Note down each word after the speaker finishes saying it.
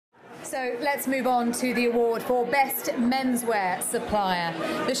So let's move on to the award for Best Menswear Supplier.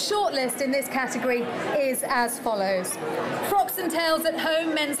 The shortlist in this category is as follows: Frocks and Tails at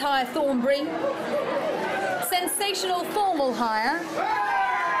Home Men's Hire Thornbury, Sensational Formal Hire,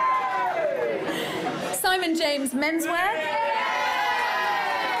 Simon James Menswear,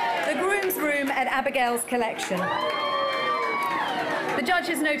 The Groom's Room at Abigail's Collection. The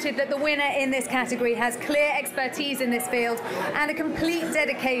judges noted that the winner in this category has clear expertise in this field and a complete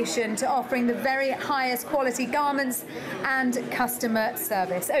dedication to offering the very highest quality garments and customer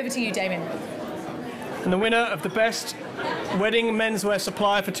service. Over to you, Damien. And the winner of the Best Wedding Menswear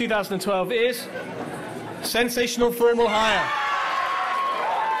Supplier for 2012 is Sensational Formal Hire.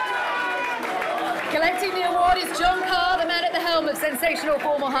 Collecting the award is John Carr, the man at the helm of Sensational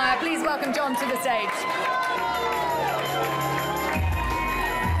Formal Hire. Please welcome John to the stage.